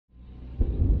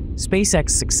SpaceX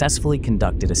successfully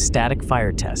conducted a static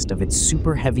fire test of its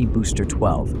Super Heavy Booster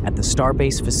 12 at the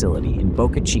Starbase facility in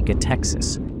Boca Chica,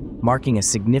 Texas, marking a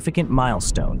significant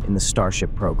milestone in the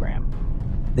Starship program.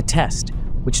 The test,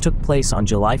 which took place on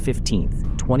July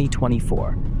 15,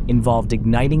 2024, involved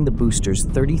igniting the booster's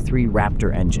 33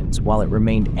 Raptor engines while it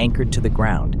remained anchored to the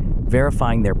ground,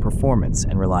 verifying their performance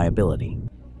and reliability.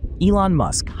 Elon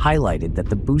Musk highlighted that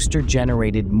the booster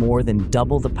generated more than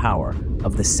double the power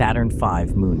of the Saturn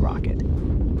V moon rocket.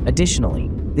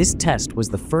 Additionally, this test was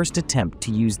the first attempt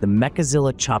to use the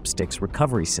Mechazilla Chopsticks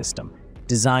recovery system,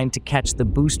 designed to catch the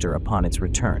booster upon its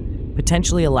return,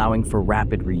 potentially allowing for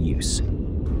rapid reuse.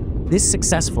 This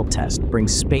successful test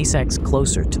brings SpaceX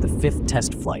closer to the 5th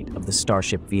test flight of the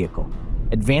Starship vehicle,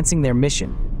 advancing their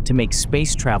mission to make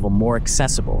space travel more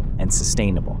accessible and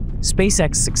sustainable.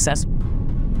 SpaceX successfully